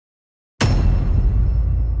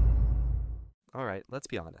Alright, let's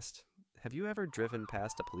be honest. Have you ever driven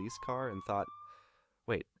past a police car and thought,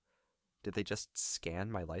 wait, did they just scan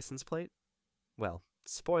my license plate? Well,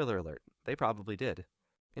 spoiler alert, they probably did.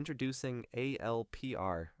 Introducing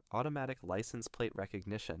ALPR, Automatic License Plate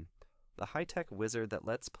Recognition, the high-tech wizard that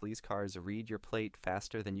lets police cars read your plate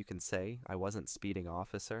faster than you can say, "I wasn't speeding,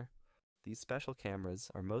 officer." These special cameras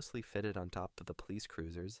are mostly fitted on top of the police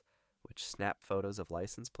cruisers, which snap photos of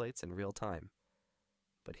license plates in real time.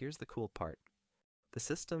 But here's the cool part. The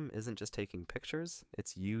system isn't just taking pictures,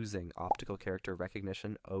 it's using optical character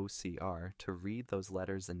recognition OCR to read those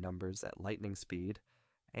letters and numbers at lightning speed,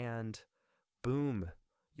 and boom,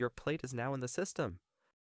 your plate is now in the system.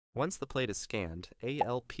 Once the plate is scanned,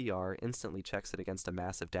 ALPR instantly checks it against a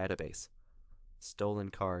massive database. Stolen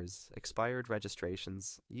cars, expired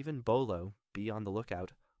registrations, even BOLO, be on the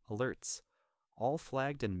lookout, alerts, all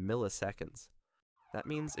flagged in milliseconds. That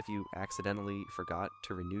means if you accidentally forgot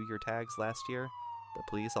to renew your tags last year, the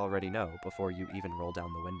police already know before you even roll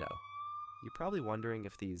down the window. You're probably wondering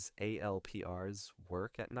if these ALPRs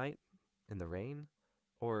work at night, in the rain,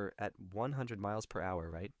 or at 100 miles per hour,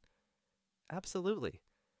 right? Absolutely.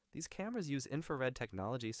 These cameras use infrared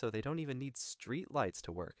technology so they don't even need street lights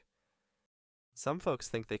to work. Some folks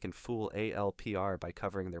think they can fool ALPR by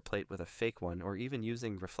covering their plate with a fake one or even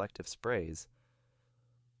using reflective sprays.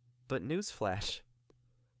 But newsflash,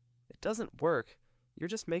 it doesn't work. You're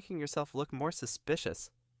just making yourself look more suspicious.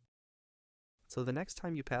 So the next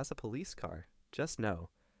time you pass a police car, just know,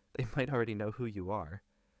 they might already know who you are.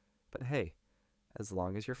 But hey, as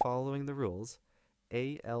long as you're following the rules,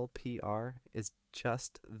 ALPR is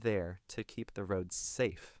just there to keep the roads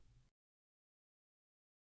safe.